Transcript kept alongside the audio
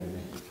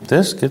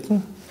this,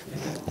 Gittin?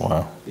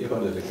 Wow. He's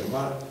worried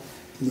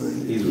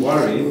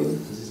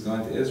because he's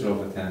going to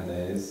Israel for 10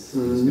 days.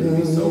 He's going to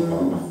be so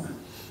far.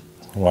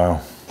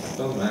 Wow.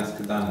 Don't ask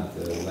Gittin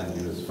to lend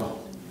you his phone.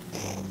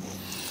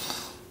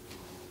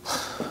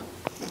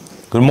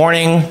 Good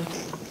morning.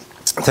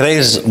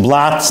 Today's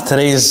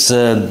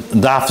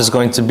daf is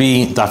going to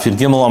be Daf Yud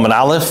Gimel Amud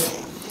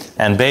Aleph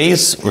and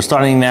Beis. We're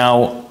starting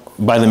now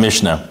by the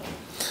Mishnah.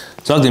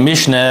 So the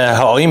Mishnah,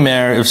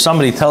 ha'omer, if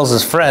somebody tells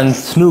his friend,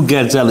 Tnu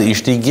get zel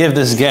ishti, give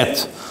this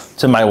get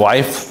to my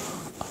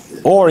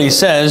wife, or he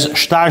says,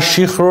 Shtar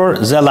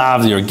shichrur zel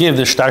avdi, or give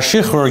this shtar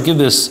shichrur, give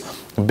this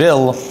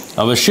bill of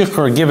a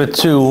shichrur, give it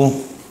to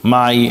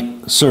my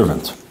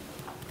servant.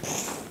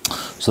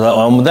 So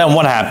then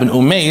what happened?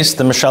 Umeis,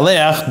 the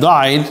Meshaleach,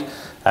 died,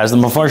 as the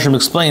Mefarshim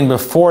explained,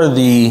 before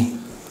the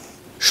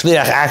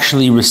Shliach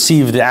actually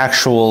received the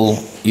actual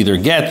either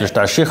get or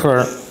shtar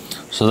shichrur.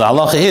 So the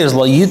halacha is,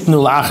 Lo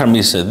yitnu la'achar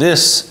misa.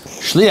 This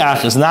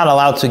Shliach is not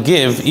allowed to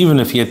give, even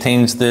if he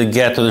attains the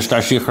get or the shtar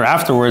shichrur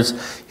afterwards,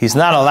 he's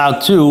not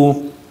allowed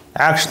to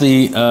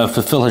actually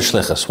fulfill his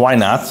shlichus. Why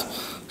not?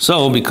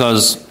 So,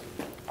 because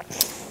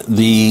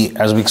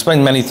as we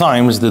explained many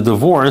times, the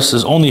divorce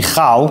is only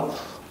chal,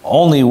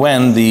 only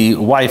when the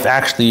wife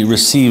actually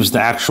receives the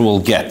actual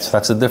get.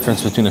 That's the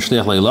difference between a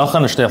shliach le'ilacha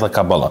and a shliach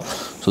le'kabbalah.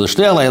 So the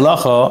shliach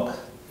le'ilacha,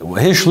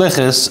 his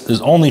shlichus is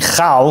only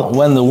chal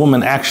when the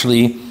woman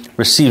actually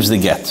receives the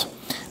get.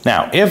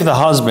 Now, if the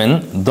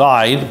husband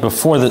died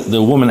before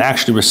the woman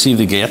actually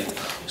received the get,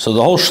 so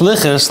the whole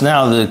shlichus,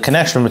 now the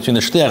connection between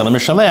the shliach and the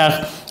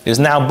mishaleach is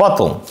now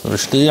batal. The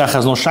shliach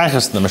has no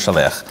shaychus to the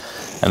mishaleach.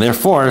 And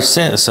therefore,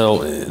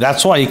 so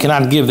that's why he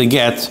cannot give the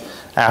get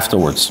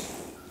afterwards.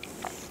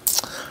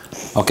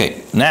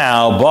 Okay,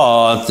 now,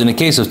 but in the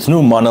case of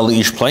Tnu Mana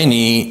Li'ish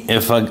Pleini,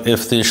 if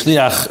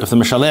the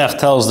Meshaleach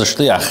tells the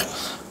Shliach,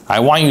 I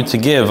want you to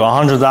give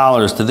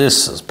 $100 to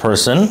this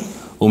person,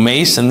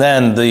 Umeis, and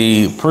then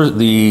the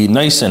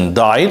Naisen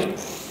died,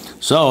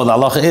 so the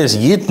halacha is,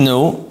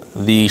 Yitnu,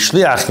 the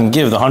Shliach can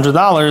give the $100,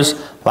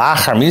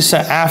 La'achar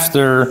Misa,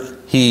 after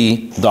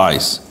he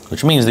dies,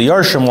 which means the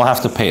Yarshim will have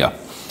to pay up.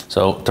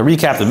 So, to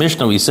recap the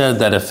Mishnah, we said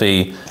that if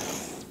a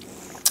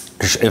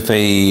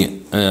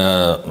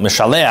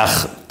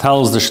Meshaleach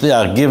tells the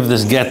Shliach, give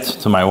this get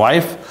to my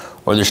wife,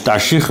 or the shtar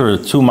shichrur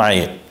to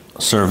my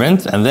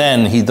servant, and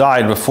then he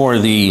died before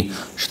the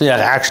Shliach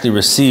actually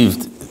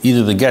received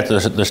either the get or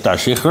the shtar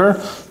shichrur,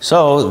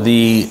 so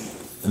the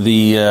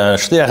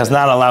Shliach is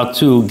not allowed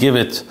to give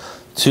it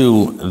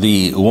to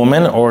the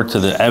woman or to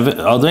the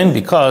Adin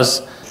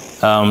because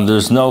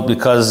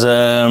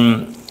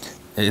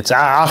it's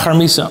achar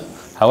misa.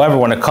 However,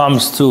 when it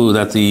comes to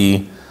that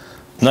the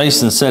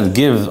Naisen said,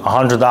 give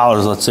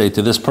 $100, let's say,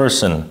 to this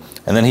person,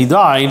 and then he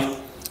died,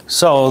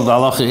 so the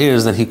halacha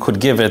is that he could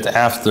give it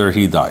after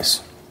he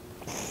dies.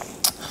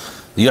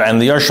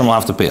 And the Yarshim will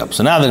have to pay up.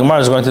 So now the Gemara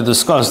is going to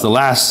discuss the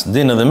last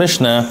din of the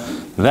Mishnah,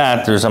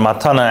 that there's a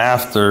matana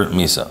after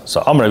Misa.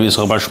 So Amr Rabbi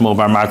Yisrael bar Shmuel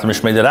bar Marta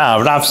Mishmei de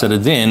Rav said a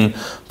din,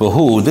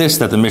 behu, this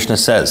that the Mishnah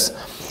says,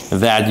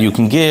 that you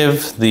can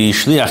give, the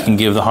Shliach can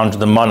give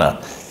the mana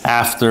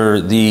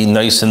after the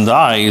Naisen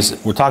dies.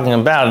 We're talking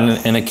about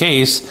in a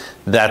case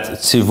that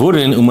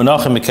tzivurin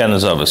umenachem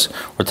mekenazavus.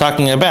 We're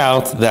talking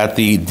about that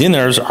the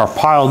dinners are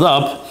piled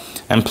up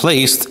and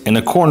placed in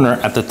a corner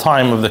at the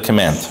time of the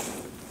command.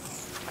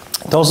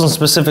 It tells us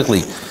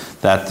specifically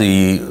that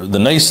the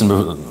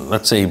Naisen,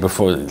 let's say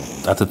before,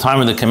 at the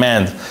time of the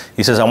command,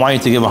 he says, I want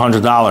you to give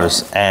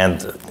 $100,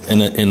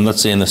 and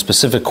let's say in a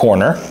specific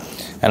corner,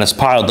 and it's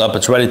piled up,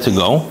 it's ready to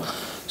go.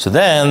 So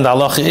then the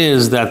halacha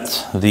is that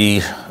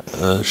the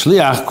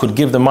Shliach could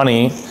give the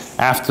money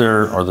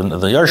after, or the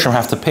Yarshim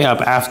have to pay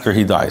up after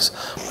he dies.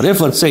 But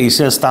if, let's say, he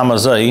says,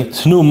 Tamazai,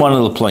 Tnu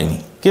Mana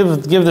L'Pleini,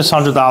 give this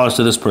 $100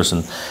 to this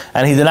person,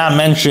 and he did not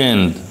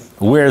mention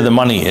where the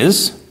money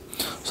is,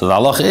 so the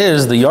halacha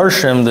is, the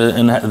Yarshim,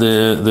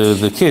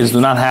 the kids,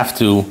 do not have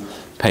to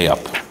pay up.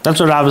 That's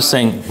what Rav is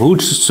saying,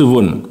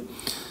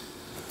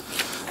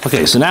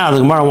 Okay, so now the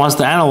Gemara wants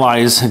to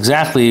analyze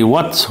exactly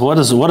what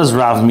does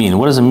Rav mean?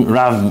 What does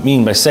Rav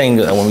mean by saying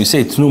that when we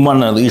say Tnu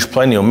Mana Li'ish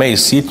Pleini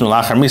Umeis Yitnu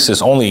La'achar Misa,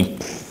 is only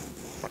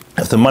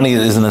if the money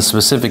is in a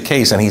specific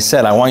case, and he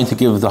said, I want you to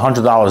give the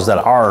 $100 that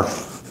are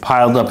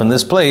piled up in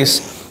this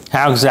place.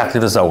 How exactly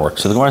does that work?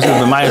 So the Gemara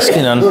says, B'maya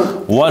Skinan,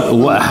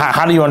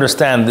 how do you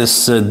understand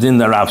this din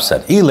that Rav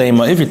said?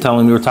 Ilema, if you're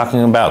telling me we're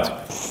talking about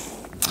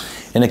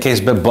in a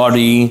case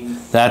bebari,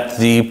 that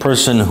the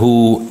person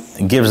who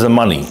gives the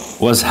money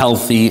was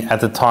healthy at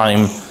the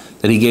time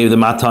that he gave the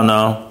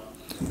matana,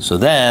 so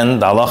then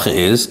the halacha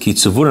is ki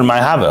tzavur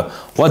ma'hava.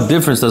 What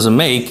difference does it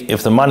make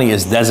if the money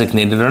is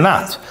designated or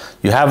not?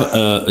 You have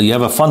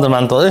a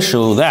fundamental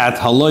issue that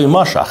haloi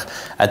mashach.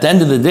 At the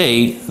end of the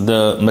day,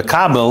 the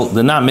mekabel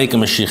did not make a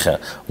meshicha.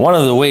 One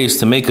of the ways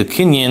to make a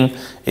kinyan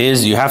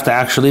is you have to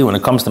actually, when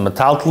it comes to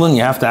metaltalin,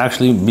 you have to be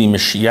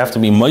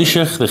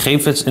moishech the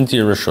chayfetz into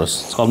your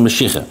rishus. It's called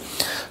meshicha.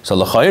 So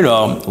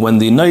l'chayra, when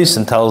the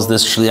Noisin tells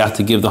this shliach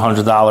to give the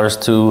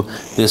 $100 to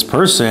this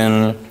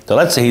person, so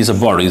let's say he's a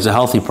bar, he's a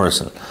healthy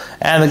person,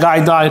 and the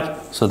guy died.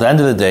 So at the end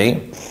of the day,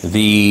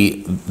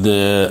 the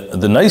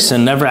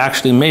Noisin never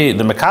actually made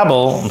the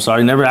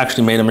Makabel. Never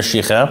actually made a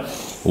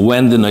Mashiach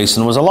when the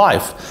Noisin was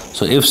alive.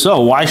 So if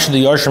so, why should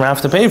the Yorshim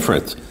have to pay for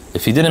it?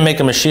 If he didn't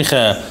make a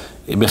Mashiach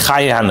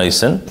b'chaye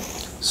ha-Noisin,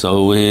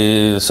 so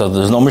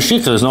there's no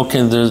Mashiach, there's no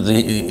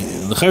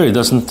the Chayri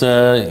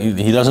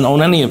he doesn't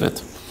own any of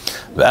it.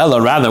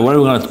 Rather,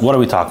 what are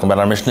we talking about?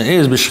 Our Mishnah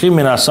is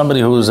b'shchimina,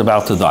 somebody who is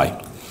about to die,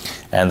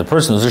 and the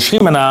person who's a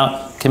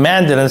shchimina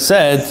commanded and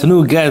said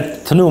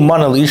tanu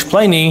mana liish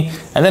pleni,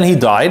 and then he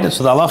died.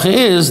 So the halacha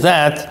is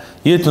that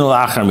yitnu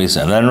la'achar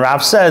misa. And then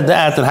Rav said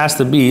that it has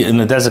to be in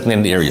a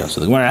designated area. So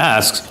the Gemara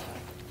asks,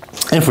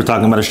 if we're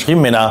talking about a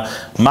shchimina,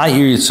 my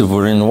iri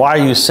tzuvurin,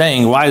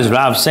 why is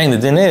Rav saying the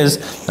din is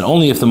that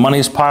only if the money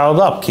is piled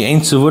up? Ki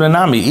ain't tzuvurin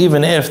nami,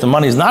 even if the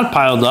money is not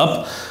piled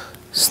up,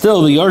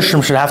 still the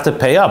Yorshim should have to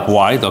pay up.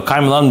 Why?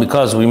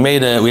 Because we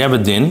have a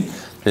din.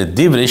 The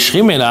divrei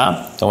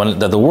shchimina,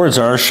 that the words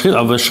are of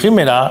a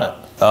shchimina,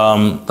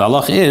 the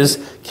halach is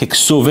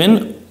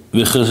kiksuvin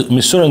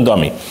v'misurin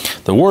dami.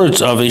 The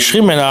words of a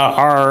shchimina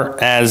are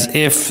as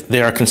if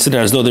they are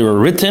considered as though they were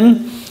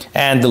written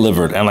and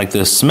delivered. And like the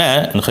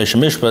smeh in Cheshem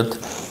Mishpat,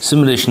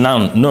 similish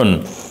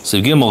nun. So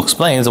Gimel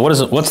explains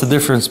what's the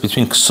difference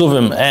between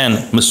ksuvim and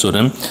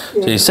misurim.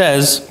 So he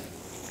says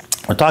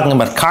we're talking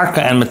about karka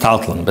and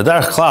metaltlin. But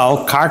derech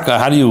klal, karka,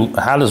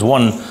 how does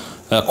one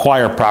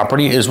acquire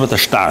property? Is with a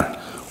shtar.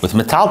 With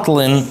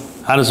metaltlin,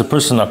 how does a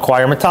person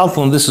acquire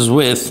metaltlin? This is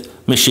with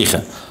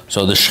meshicha.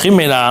 So the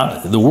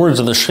shchimera, the words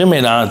of the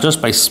shchimera,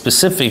 just by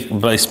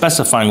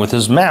specifying with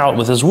his mouth,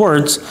 with his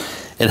words,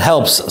 it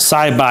helps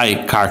sai by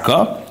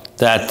karka,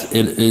 that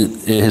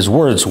his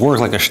words work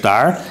like a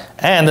shtar,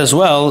 and as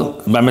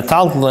well by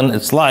metaltlin,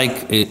 it's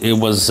like it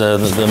was the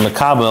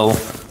mekabel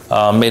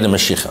made a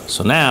meshicha.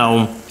 So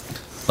now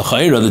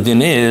the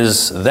din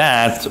is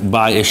that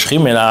by a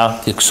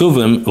shchimera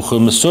tiksuvim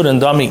u'chumisurin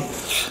dami.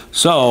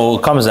 So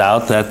it comes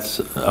out that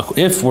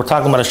if we're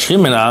talking about a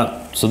shchimera,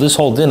 so this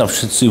whole din of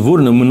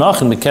shitzivurin and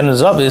munachin b'kenen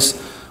zavis,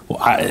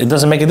 it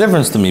doesn't make a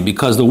difference to me,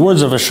 because the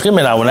words of a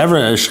shchimera, whenever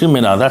a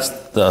shchimera, that's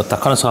the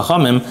takanas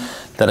chachamim,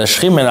 that a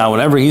shchimera,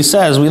 whatever he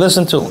says, we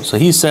listen to. So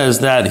he says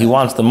that he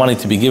wants the money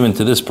to be given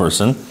to this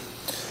person.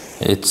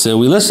 It's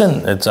we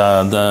listen. It's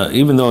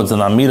even though it's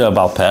an amida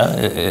bal peh,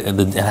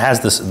 it has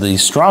the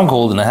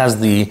stronghold, and it has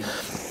the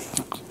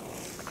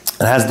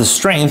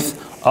strength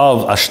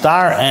of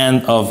ashtar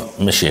and of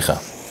meshicha.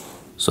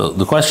 So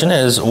the question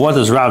is, what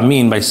does Rav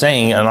mean by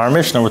saying in our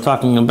Mishnah we're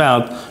talking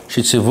about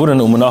shitzivurin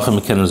u'menachem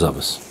mekenen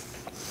zavis?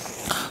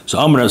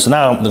 So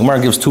now the Gemara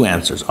gives two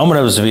answers. Amar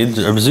Rav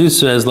Zvid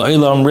says,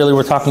 "La'olam, really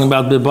we're talking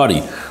about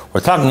bibadi.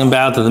 We're talking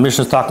about that the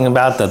Mishnah is talking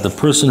about that the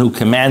person who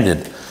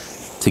commanded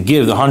to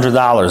give the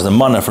 $100, the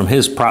money from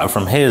his bank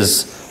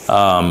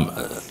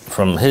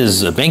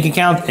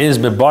account is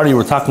bibadi.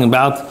 We're talking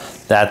about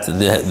that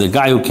the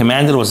guy who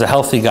commanded was a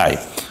healthy guy.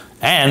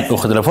 And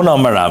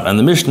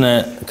the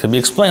Mishnah could be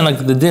explained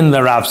like the din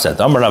that Rav said.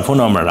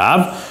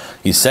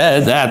 He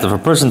said that if a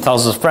person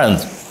tells his friend,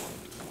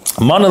 this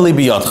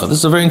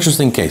is a very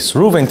interesting case.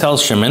 Reuven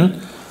tells Shimon,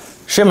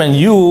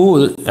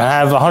 you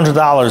have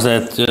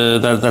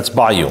 $100 that's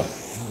by you.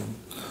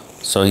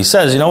 So he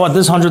says, you know what,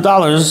 this $100,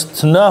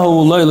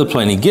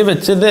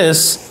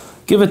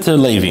 give it to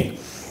Levi.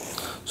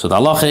 So the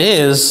halacha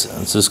is,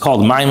 this is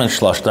called Maimon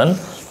Shloshtan,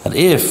 that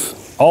if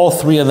all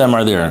three of them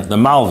are there, the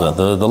malva,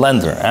 the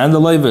lender, and the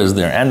leva is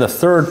there, and the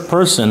third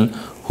person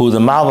who the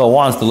malva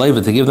wants the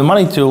leva to give the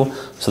money to,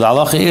 so the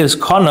halacha is,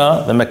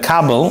 kana, the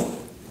mekabel,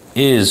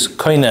 is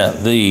koina,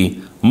 the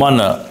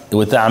mana,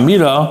 with the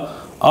amira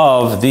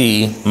of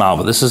the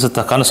malva. This is a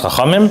takanas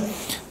chachamim,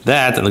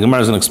 that, and the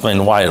Gemara is going to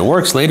explain why it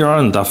works later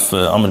on in Daf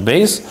Amud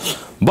Beis,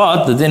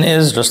 but the din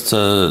is, just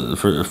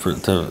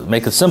to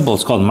make it simple,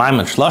 it's called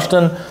Maimon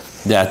Shloshtan,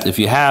 that if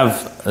you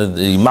have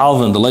the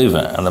malva and the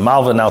leva, and the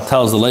malva now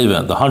tells the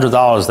leva, the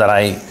 $100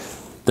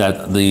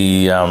 that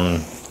the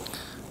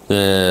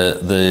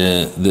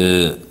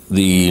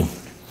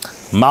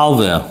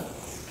malva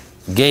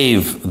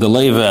gave the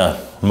leva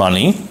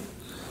money,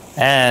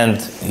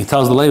 and he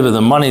tells the leva,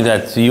 the money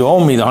that you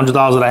owe me, the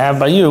 $100 that I have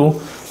by you,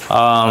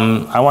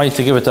 I want you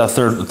to give it to a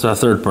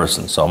third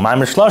person. So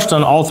Maimon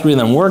Shloshtan, all three of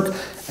them work,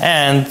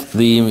 and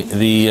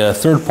the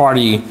third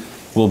party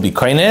will be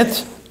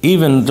koinet,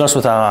 even just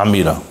without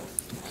amira.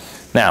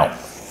 Now,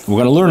 we're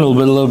going to learn a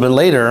little bit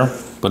later,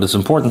 but it's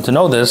important to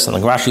know this, and the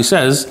Rashi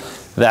says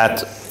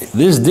that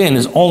this din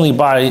is only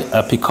by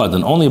a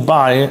pikadon, only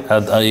by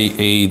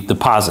a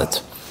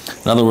deposit.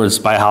 In other words,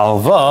 by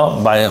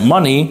halva, by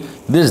money,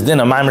 this din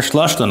of Maimon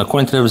Shloshtan,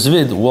 according to the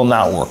Zvid, will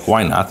not work.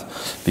 Why not?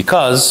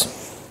 Because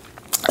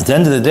at the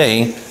end of the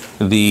day,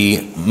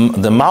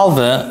 the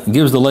malva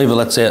gives the leva,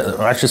 let's say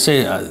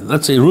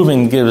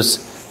Reuven gives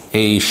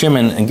a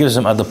Shimon and gives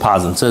him a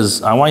deposit and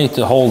says, I want you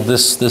to hold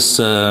this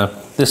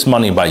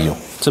money by you.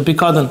 It's a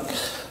pikadon.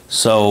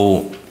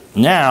 So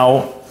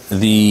now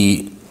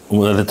the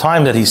the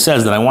time that he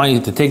says that I want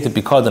you to take the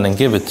pikadon and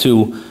give it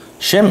to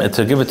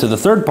to give it to the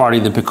third party,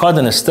 the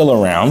pikadon is still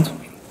around,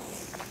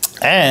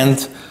 and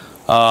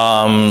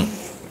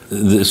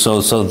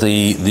so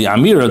the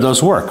amira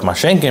does work.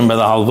 Mashenkin by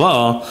the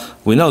halva,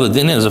 we know the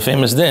din is a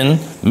famous din,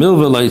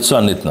 milva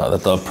leitzah nitna,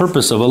 that the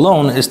purpose of a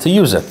loan is to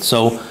use it.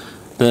 So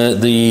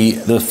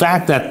the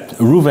fact that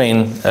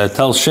Ruvain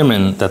tells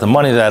Shimon that the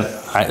money that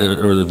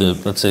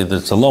let's say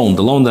that's a loan,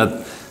 the loan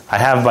that I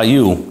have by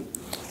you,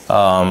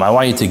 I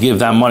want you to give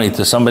that money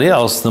to somebody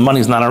else. The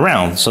money's not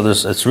around, so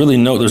there's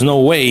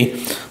no way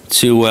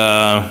to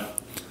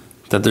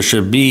that there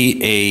should be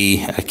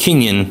a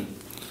kinyan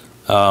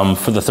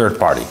for the third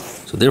party.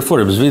 So therefore,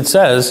 Rabbi Zvid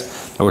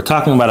says that we're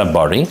talking about a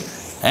bari,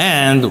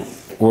 and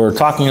we're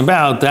talking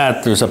about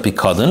that there's a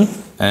pikadon,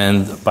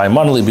 and by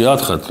manali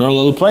biotcha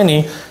tnor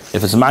pleni,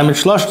 if it's ma'amid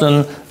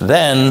shloshton,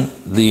 then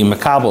the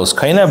makabel is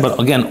kaina, but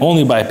again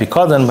only by a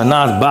pikadon, but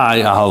not by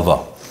a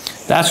halva.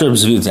 That's Rabbi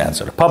Zvid's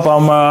answer. Papa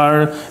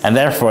Amar, and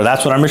therefore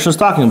that's what our Mishnah is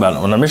talking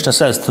about. When our Mishnah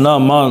says Tana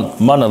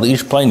mana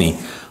liish pleni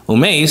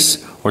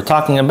umeis, we're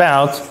talking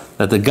about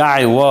that the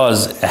guy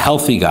was a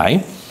healthy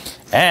guy.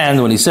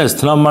 And when he says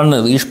Tana mana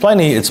liish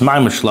pleni, it's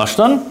ma'amid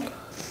shloshton.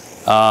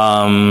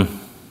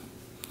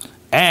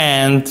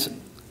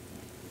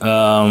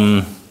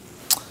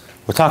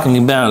 We're talking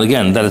about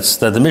again that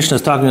the Mishnah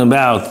is talking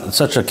about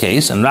such a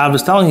case, and Rav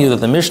is telling you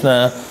that the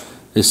Mishnah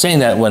is saying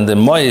that when the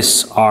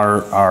mois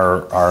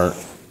are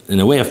in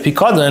the way of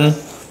pikadon,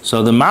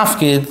 so the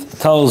mafkid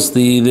tells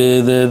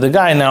the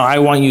guy, now I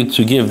want you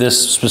to give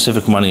this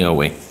specific money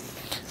away.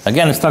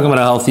 Again, it's talking about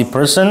a healthy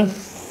person,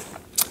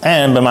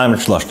 and b'ma'amid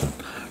shloshton.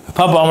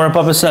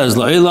 Papa says,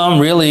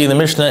 La'ilam, really the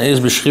Mishnah is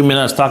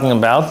b'shchimina, is talking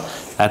about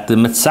that the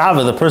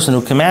mitzvah, the person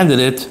who commanded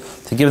it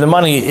to give the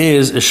money,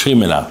 is a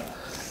shchimina.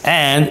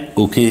 And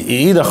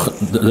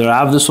the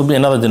Rav, this will be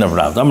another din of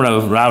Rav.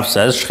 Rav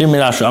says,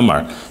 shchimina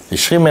shamar. The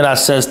shchimina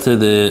says to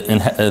the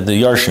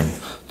yarshim,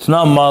 if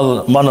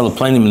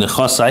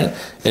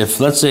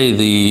let's say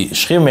the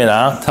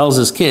shchimina tells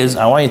his kids,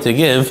 I want you to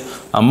give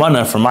a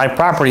mana for my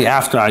property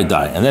after I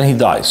die, and then he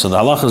dies. So the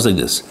halacha is like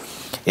this.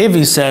 If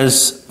he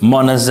says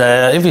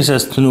manazeh, if he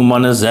says tenu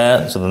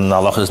manazeh, so then the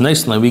halacha is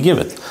nice, and we give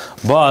it.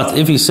 But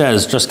if he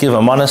says just give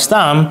a mana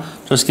stam,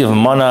 just give a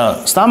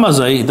mana stam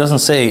azay, it doesn't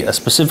say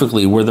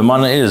specifically where the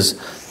mana is,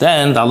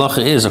 then the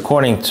halacha is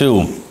according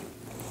to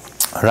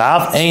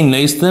Rav ein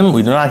neistim,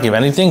 we do not give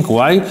anything.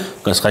 Why?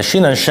 Because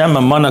chashina shem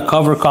mana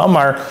cover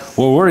kamar,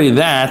 we're worried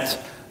that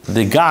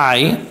the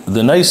guy,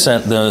 the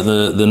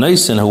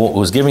Naisen who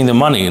was giving the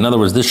money, in other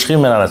words, this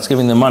shchimena that's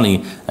giving the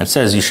money and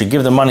says you should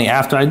give the money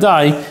after I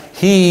die,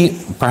 he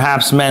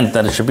perhaps meant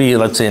that it should be,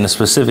 let's say, in a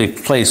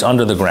specific place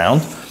under the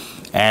ground,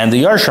 and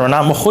the Yarshim are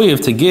not mechuyev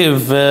to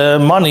give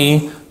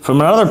money from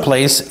another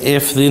place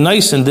if the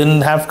Naisen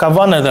didn't have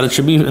kavanah that it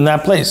should be in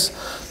that place.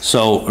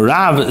 So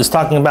Rav is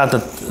talking about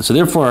that. So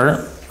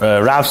therefore,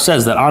 Rav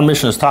says that our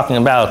mission is talking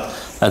about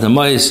that the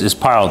mois is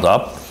piled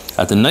up,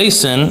 that the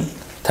Naisen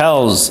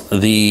tells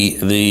the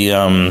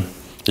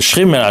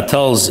shchimera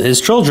tells his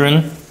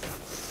children,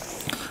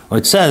 or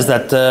it says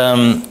that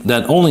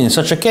that only in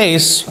such a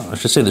case, I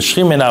should say the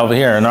shchimera over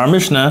here in our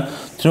Mishnah,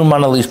 through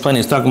Manalish Pliny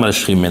is talking about a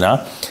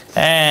shchimera,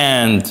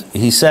 and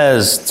he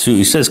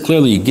says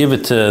clearly give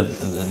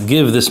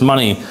this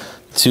money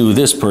to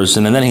this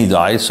person, and then he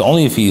dies. So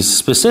only if he's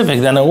specific,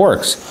 then it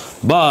works.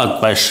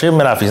 But by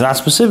shchimera, if he's not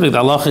specific, the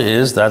halacha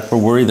is that we're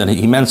worried that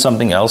he meant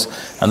something else,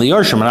 and the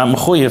Yarshim are not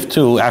mechuyev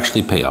to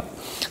actually pay up.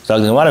 So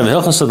the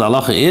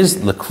halacha is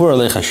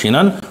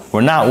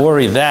we're not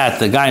worried that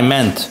the guy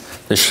meant,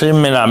 the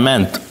shchimena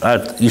meant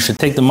that you should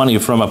take the money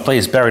from a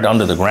place buried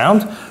under the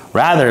ground.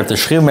 Rather, if the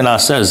shchimena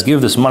says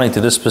give this money to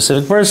this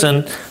specific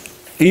person,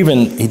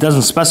 even he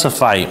doesn't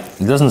specify,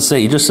 he doesn't say,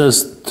 he just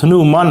says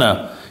tenu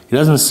mana, he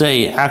doesn't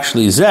say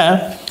actually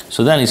zeh.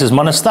 So then he says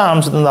mana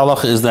stam. So then the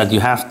halacha is that you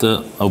have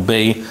to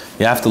obey,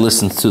 you have to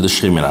listen to the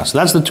shchimena. So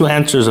that's the two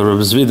answers of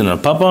Rabbi Zvid and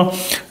Rabbi Papa.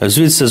 Rabbi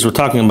Zvid says we're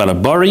talking about a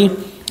bari,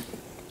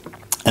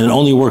 and it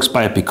only works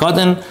by a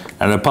pikadon,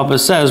 and the Papa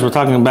says we're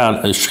talking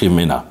about a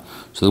shchimina.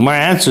 So the Gemara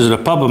answers the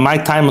Papa, my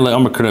time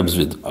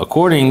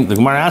according, the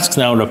Gemara asks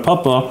now the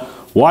Papa,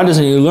 why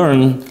doesn't he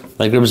learn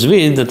like Reb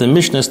Zvid that the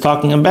Mishnah is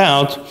talking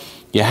about?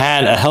 You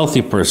had a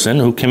healthy person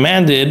who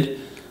commanded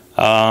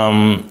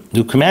now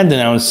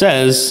and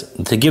says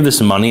to give this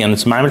money, and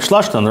it's ma'amid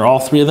shloshton. There are all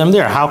three of them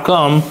there. How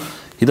come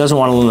he doesn't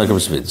want to learn like Reb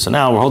Zvid? So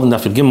now we're holding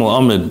Daf Gimel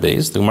Amid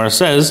base. The Gemara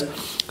says,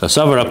 because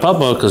Rav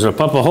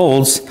Papa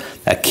holds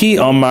that Ki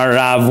Omar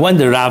Rav, when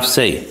did Rav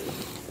say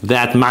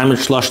that ma'amid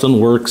shloshton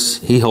works?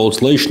 He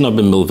holds Leishna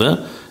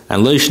b'milveh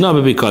and Leishna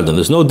b'pikadon.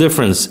 There's no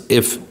difference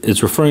if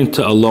it's referring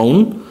to a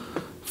loan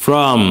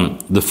from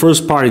the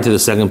first party to the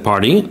second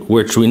party,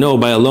 which we know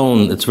by a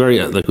loan, it's very,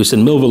 like we said,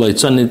 milveh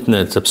leitzanit,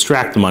 it's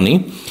abstract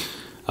money.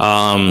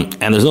 And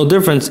there's no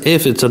difference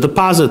if it's a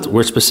deposit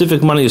where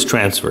specific money is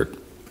transferred.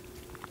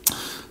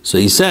 So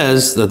he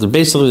says that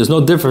basically there's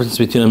no difference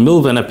between a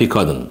milveh and a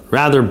pikadon.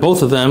 Rather,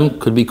 both of them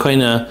could be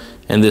koina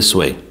in this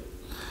way.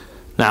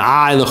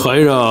 Now, the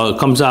chayra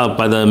comes out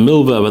by the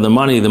milva, by the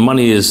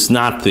money is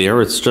not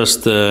there. It's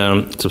just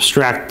it's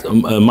abstract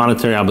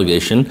monetary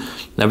obligation.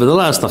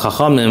 Nevertheless, the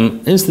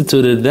Chachamim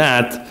instituted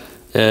that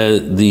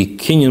the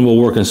kinyan will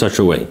work in such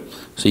a way.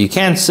 So you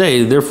can't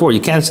say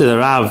that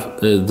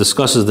Rav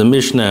discusses the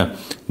Mishnah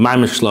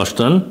Maimish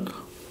Shloshtan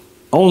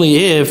only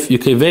if you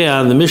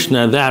keveya the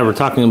Mishnah that we're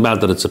talking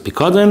about that it's a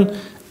pikadon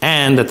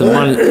and that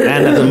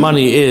the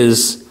money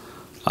is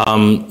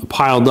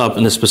piled up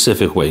in a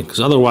specific way. Because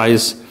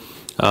otherwise,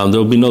 there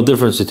will be no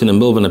difference between a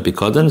milva and a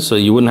pikadon. So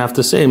you wouldn't have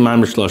to say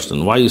Maimish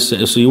Shloshtan. Why you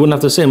say? So you wouldn't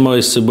have to say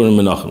Mois Siburim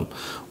Menachem.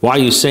 Why are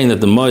you saying that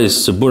the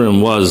Mois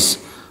Siburim was?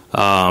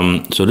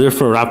 So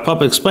therefore, Rav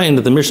Papa explained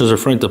that the Mishnah is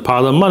referring to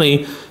pile of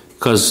money.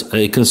 Because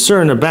we are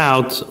concerned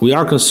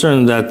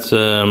that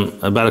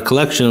about a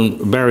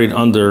collection buried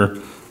under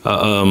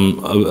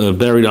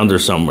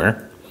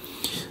somewhere,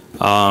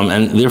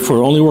 and therefore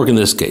only work in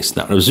this case.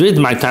 Now, Rav Zvid,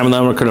 my time in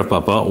the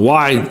Papa.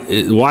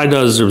 Why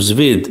does Rav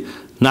Zvid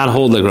not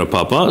hold like Rav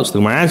Papa? So the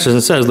Gemara answers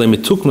and says,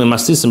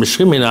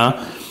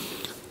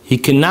 he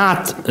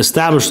cannot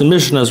establish the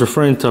Mishnah as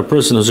referring to a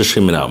person who's a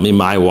shemina.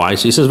 Why?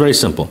 So he says very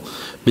simple.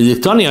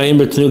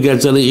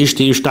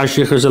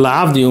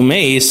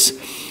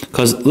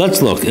 Because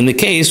let's look, in the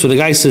case where the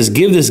guy says,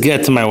 give this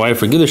get to my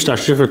wife, or give the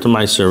shtashikr to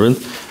my servant,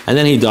 and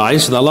then he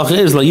dies, so the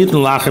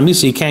halacha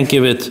is, he can't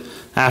give it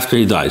after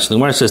he dies. So the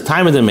Gemara says,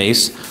 time of the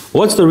mace,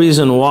 what's the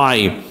reason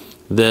why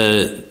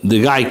the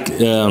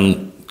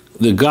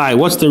guy,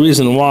 what's the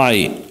reason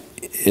why,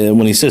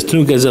 when he says,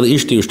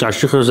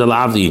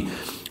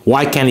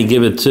 why can't he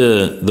give it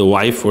to the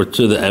wife or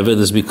to the eved?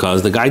 Is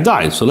because the guy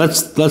died. So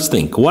let's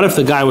think. What if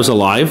the guy was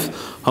alive?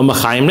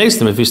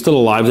 If he's still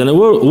alive, then it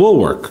will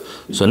work.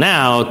 So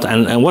now,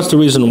 and what's the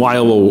reason why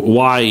the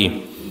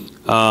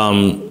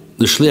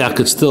shliach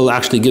could still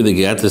actually give the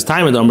get? This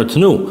time at Amar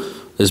Tanu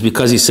is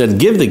because he said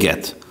give the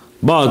get.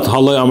 But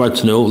Haloi Amar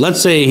Tanu, let's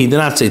say he did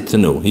not say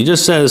Tanu. He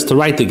just says to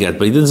write the get,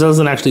 but he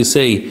doesn't actually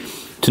say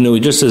Tanu.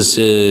 He just says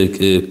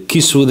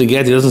kisvu the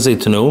get. He doesn't say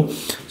Tanu.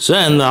 So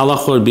then the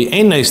halacha would be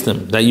ein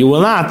neistem, that you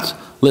will not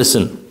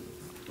listen.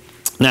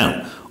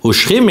 Now, but the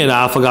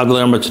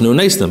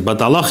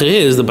halacha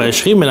is that by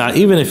shchimera,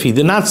 even if he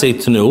did not say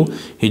Tanu,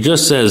 he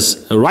just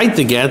says write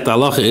the get. The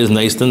halacha is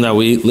neistem that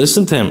we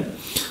listen to him.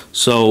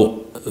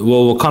 So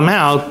will come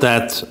out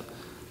that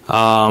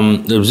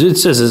the Rebbe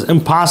says it's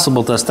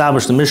impossible to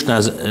establish the Mishnah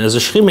as a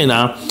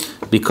shchimera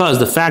because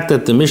the fact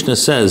that the Mishnah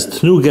says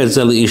Tanu get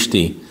zeli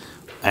ishti,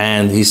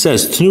 and he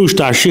says Tnu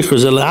shtar shichr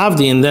zel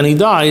avdi, and then he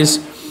dies.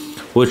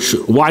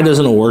 Why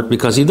doesn't it work?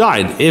 Because he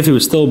died. If he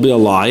would still be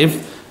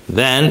alive,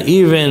 then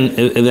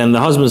the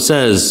husband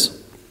says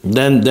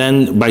then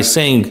by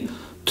saying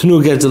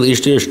Tnu get zel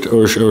ishti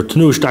or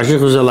Tnu shtar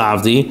shichr zel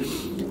avdi,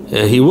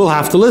 he will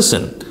have to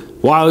listen.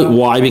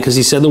 Why? Because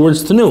he said the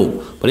words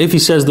Tnu. But if he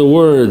says the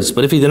words,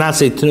 but if he did not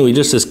say Tnu, he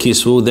just says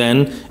Kisvu,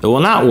 then it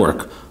will not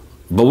work.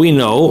 But we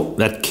know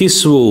that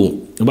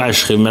Kisvu by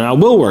Shchimena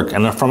will work,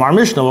 and from our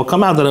Mishnah will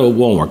come out that it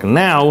won't work. And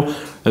now,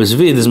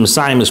 Zvid is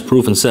Messiah is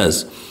proof and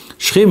says,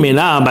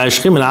 Shchimena by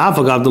Shchimena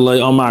afagav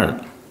delay Omar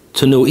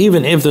Tnu.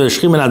 Even if the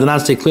Shchimena did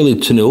not say clearly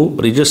Tnu,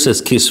 but he just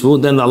says Kisvu,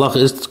 then the halacha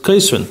is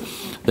Kisvin.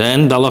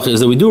 Then the halacha is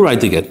that we do write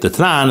to get the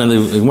Tran, and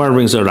the Gemara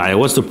brings a raya.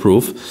 What's the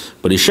proof?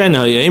 But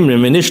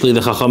initially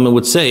the Chachamim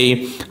would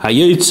say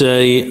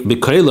Hayotze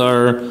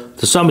b'koiler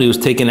to somebody who's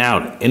taken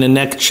out in a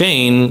neck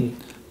chain.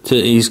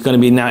 He's going to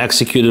be now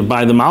executed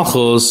by the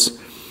Malchus.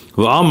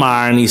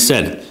 And he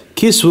said,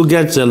 Kisvu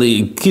get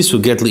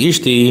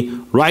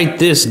liishti, write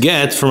this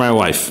get for my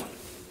wife.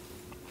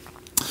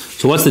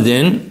 So what's the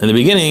din? In the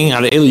beginning,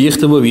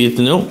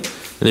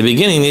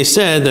 they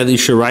said that he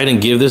should write and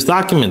give this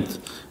document.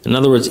 In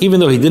other words, even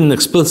though he didn't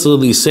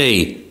explicitly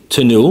say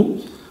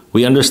Tanu,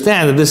 we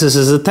understand that this is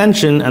his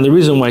intention, and the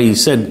reason why he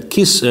said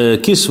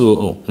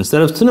Kisvu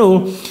instead of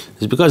Tanu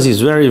is because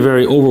he's very,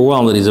 very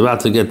overwhelmed that he's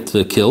about to get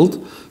killed.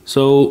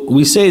 So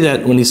we say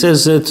that when he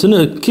says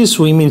Tanu,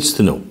 Kisvu, he means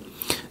Tanu.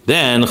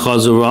 Then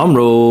Chazru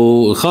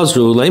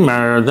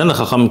Leimar, then the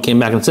Chacham came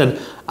back and said,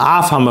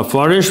 Af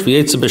HaMafarish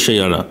v'yetze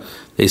b'sheyara.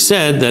 They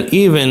said that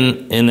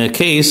even in a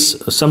case,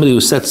 somebody who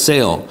sets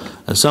sail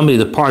and somebody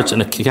departs in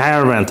a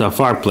caravan to a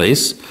far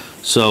place,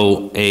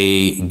 so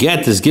a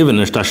get is given,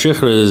 a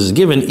shtashikhr is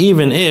given,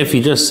 even if he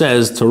just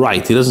says to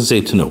write, he doesn't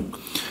say Tanu.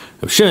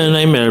 Rav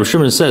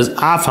Shimon says,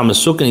 Af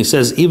HaMasukin, he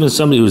says, even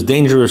somebody who's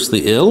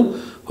dangerously ill,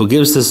 who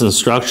gives this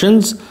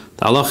instructions,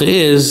 the halacha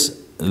is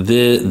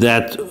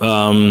that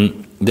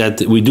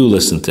we do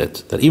listen to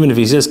it. That even if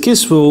he says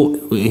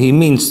kisvu, he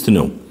means to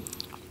know.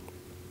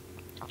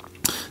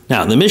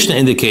 Now, the Mishnah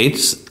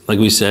indicates, like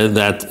we said,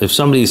 that if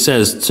somebody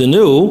says to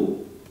know,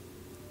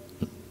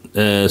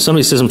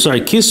 somebody says, I'm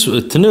sorry,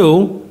 kisvu, to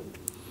know,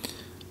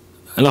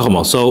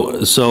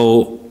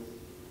 so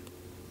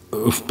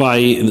by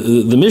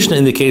the Mishnah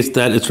indicates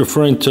that it's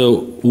referring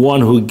to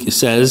one who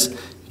says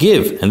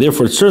give, and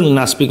therefore it's certainly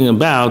not speaking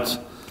about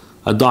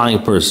a dying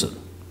person.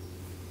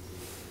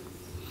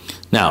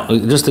 Now,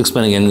 just to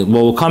explain again,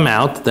 what will come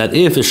out that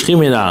if a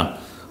shchimira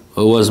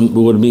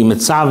would be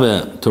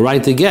mitzaveh to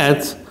write the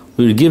get,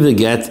 we would give the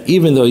get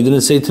even though he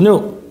didn't say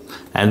tenu.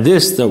 And we're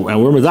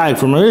medayik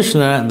from our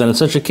Mishnah that in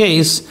such a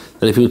case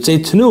that if you would say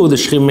tenu,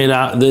 if you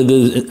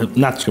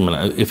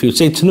would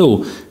say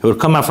tenu, it would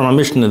come out from our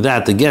Mishnah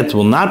that the get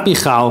will not be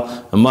chal.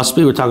 It must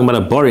be, we're talking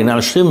about a bori, not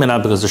a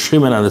shrimina, because the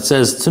shrimina that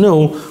says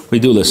tenu we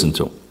do listen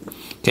to.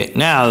 Okay,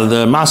 now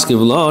the Maskiv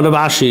Lo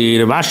Rav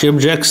Ashi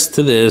objects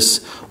to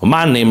this.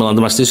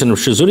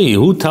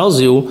 Who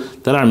tells you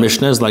that our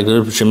Mishnah is like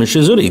the Shimon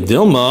Shizuri?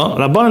 Dilma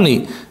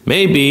Rabbanani.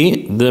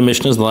 Maybe the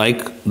Mishnah is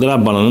like the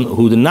Rabbanan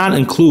who did not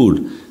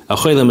include a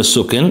Chayla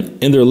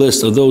Mesukin in their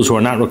list of those who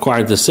are not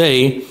required to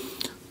say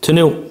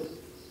Tenu.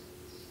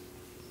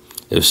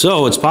 If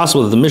so, it's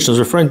possible that the Mishnah is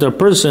referring to a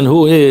person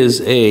who is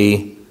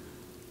a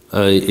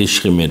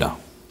Shchimida.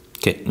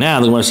 Okay, now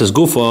the Gemara says,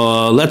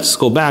 Gufa, let's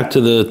go back to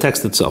the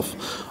text itself.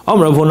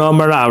 Rav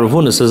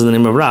Huna says in the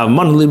name of Rav,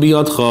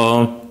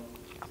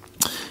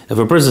 if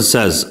a person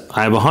says,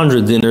 I have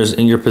 100 dinars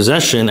in your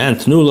possession, and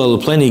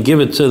Tnula Lupleni, give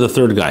it to the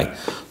third guy.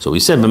 So we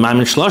said,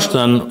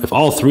 if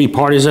all three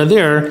parties are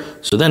there,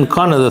 so then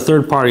Kana, the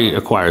third party,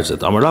 acquires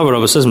it.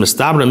 Rav says,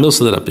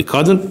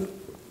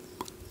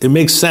 it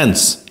makes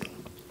sense.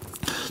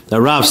 The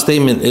Rav's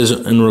statement is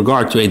in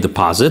regard to a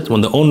deposit.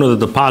 When the owner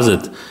of the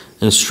deposit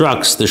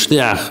instructs the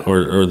shliach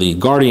or the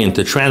guardian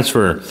to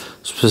transfer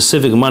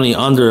specific money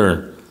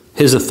under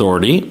his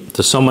authority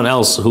to someone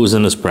else who is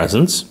in his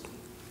presence.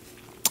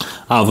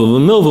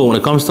 When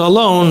it comes to a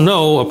loan,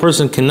 no, a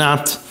person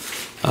cannot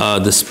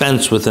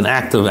dispense with an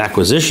act of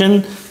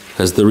acquisition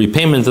because the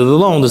repayment of the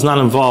loan does not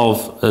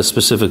involve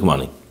specific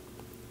money.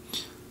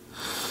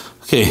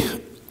 Okay,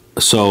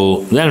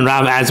 so then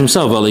Rav adds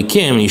himself,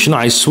 Elikim, you should know,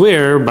 I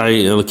swear, by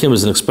Elikim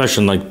is an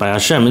expression like by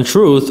Hashem, in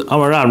truth,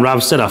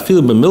 Rav said,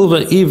 Afilu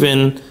b'milva,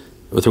 even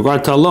with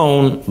regard to a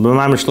loan,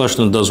 b'mamar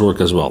shloshtan does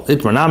work as well.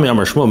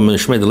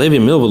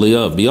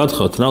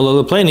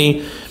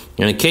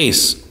 In a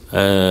case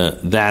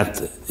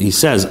that he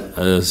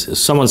says,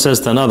 someone says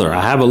to another,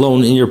 I have a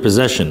loan in your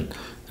possession.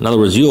 In other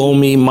words, you owe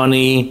me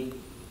money,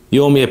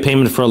 you owe me a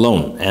payment for a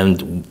loan,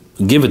 and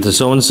give it to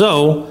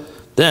so-and-so,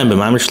 then,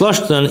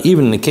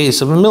 even in the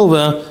case of a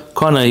milva,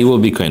 kana, he will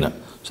be koina.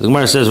 So the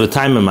Gemara says, what's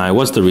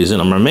the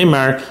reason?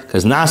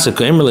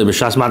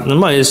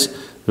 Because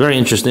very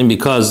interesting,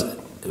 because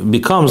it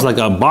becomes like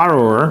a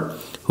borrower,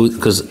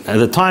 because at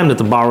the time that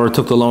the borrower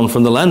took the loan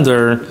from the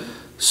lender,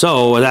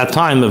 so at that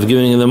time of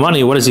giving him the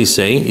money, what does he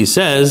say? He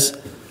says,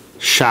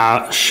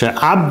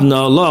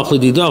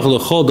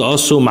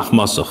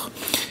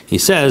 he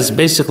says,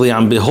 basically,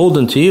 I'm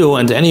beholden to you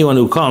and to anyone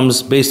who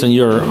comes based on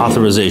your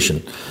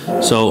authorization.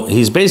 So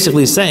he's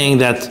basically saying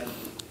that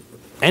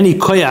any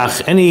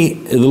koyach,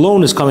 the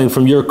loan is coming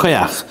from your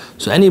koyach.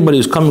 So anybody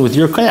who's coming with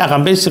your koyach,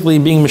 I'm basically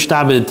being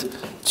mishtabed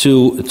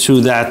to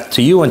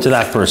you and to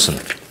that person.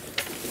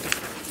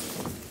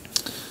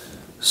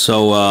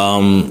 So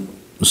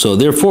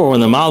therefore, when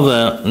the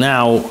Malva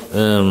now,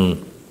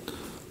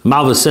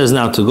 Malva says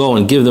now to go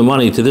and give the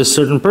money to this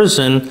certain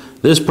person,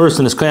 this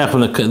person is coming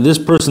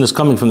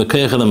from the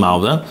koyach of the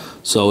Malva,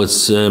 so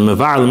it's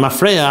mevar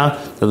l'mafreya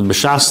that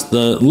b'shas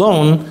the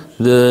loan,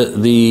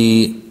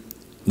 the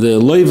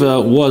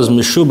loiva was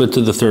meshuba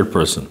to the third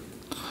person.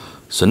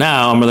 So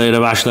now Rav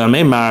Ashi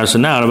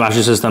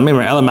says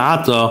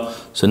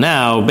so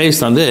now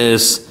based on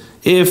this,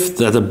 if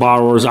that the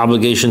borrower's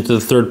obligation to the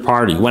third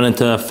party went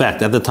into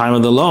effect at the time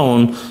of the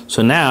loan,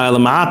 so now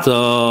I'm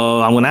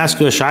going to ask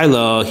you a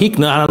shaila,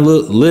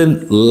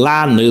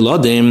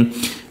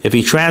 if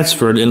he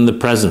transferred in the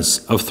presence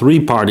of three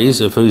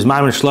parties, if he's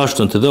ma'amid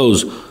shloshton to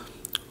those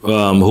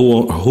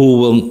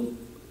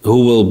who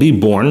will be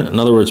born, in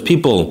other words,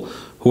 people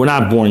who are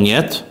not born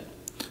yet,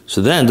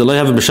 so then they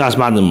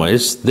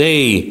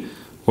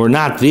were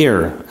not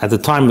there at the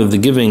time of the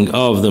giving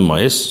of the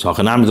mois, so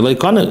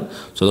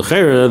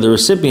the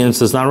recipients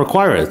does not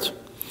require it.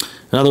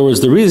 In other words,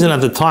 the reason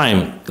at the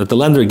time that the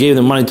lender gave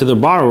the money to the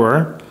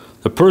borrower,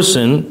 the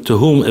person to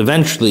whom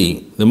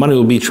eventually the money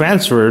will be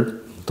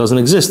transferred doesn't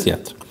exist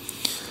yet.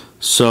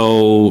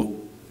 So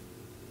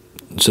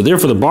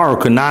therefore the borrower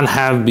could not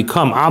have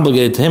become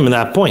obligated to him at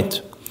that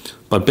point.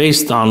 But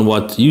based on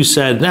what you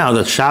said now,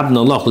 that it should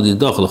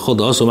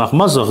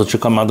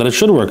come out that it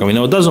should work, and we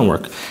know it doesn't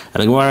work.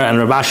 And the Gemara and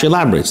Rav Ashi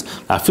elaborates.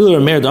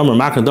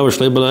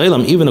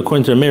 Even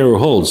according to the mayor who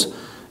holds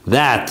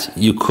that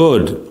you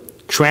could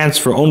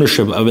transfer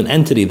ownership of an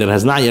entity that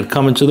has not yet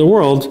come into the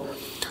world,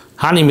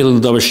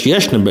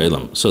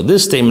 so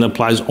this statement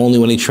applies only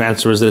when he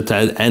transfers it to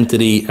an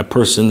entity, a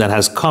person that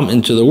has come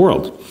into the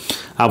world.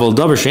 But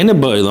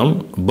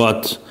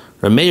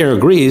Rameir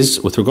agrees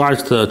with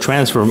regards to the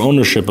transfer of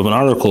ownership of an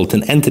article to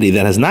an entity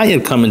that has not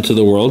yet come into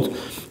the world.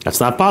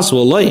 That's not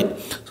possible.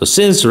 So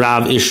since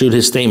Rav issued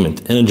his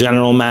statement in a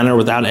general manner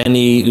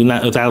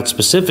without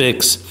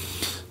specifics,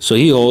 so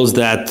he holds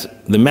that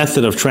the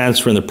method of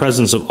transfer in the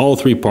presence of all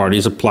three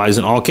parties applies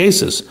in all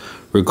cases,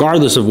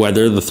 regardless of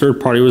whether the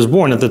third party was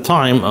born at the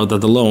time that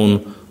the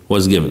loan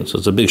was given. So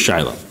it's a big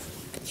shaila.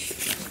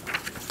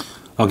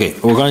 Okay,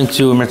 we're going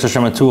to Mitzvah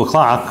Shem at 2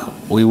 o'clock.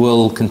 We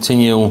will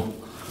continue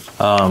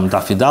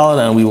Daf Yudalad,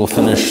 and we will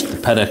finish the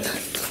Perek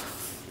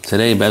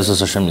Today,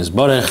 Be'ezus Hashem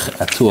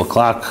Yisborech, at 2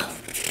 o'clock.